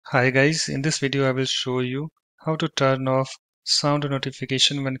Hi guys, in this video I will show you how to turn off sound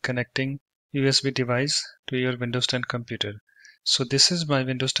notification when connecting USB device to your Windows 10 computer. So this is my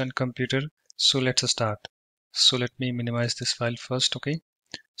Windows 10 computer, so let's start. So let me minimize this file first, okay?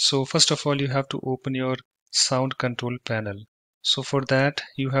 So first of all you have to open your sound control panel. So for that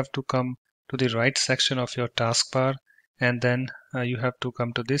you have to come to the right section of your taskbar and then you have to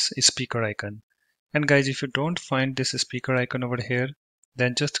come to this speaker icon. And guys, if you don't find this speaker icon over here,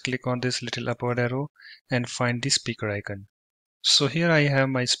 then just click on this little upward arrow and find the speaker icon. So here I have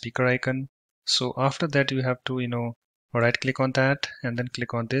my speaker icon. So after that you have to right click on that and then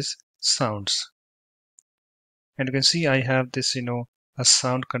click on this sounds. And you can see I have this a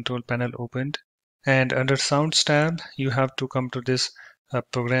sound control panel opened, and under sounds tab you have to come to this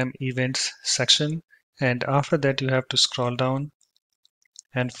program events section, and after that you have to scroll down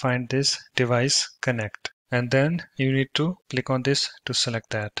and find this device connect, and then you need to click on this to select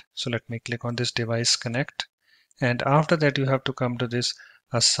that. So let me click on this device connect, and after that you have to come to this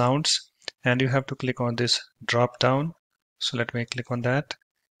sounds, and you have to click on this drop down. So let me click on that,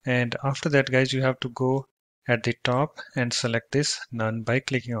 and after that guys you have to go at the top and select this none by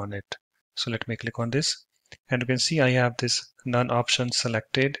clicking on it. So let me click on this, and you can see I have this none option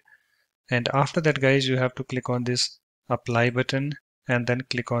selected, and after that guys you have to click on this apply button and then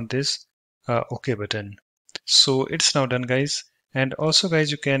click on this OK button. So it's now done guys. And also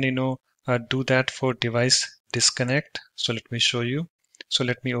guys, you can do that for device disconnect. So let me show you. So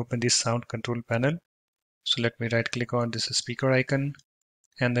let me open this sound control panel. So let me right click on this speaker icon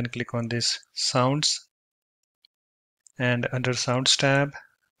and then click on this sounds, and under sounds tab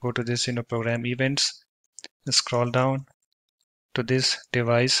go to this program events, scroll down to this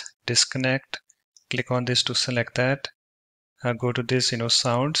device disconnect, click on this to select that, go to this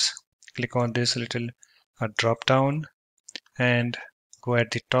sounds, click on this little drop down and go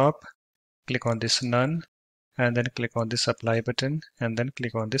at the top, click on this none and then click on this apply button and then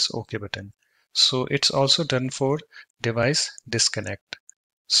click on this OK button. So it's also done for device disconnect.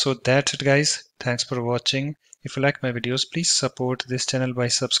 So that's it guys. Thanks for watching. If you like my videos, please support this channel by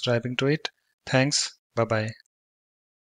subscribing to it. Thanks. Bye bye.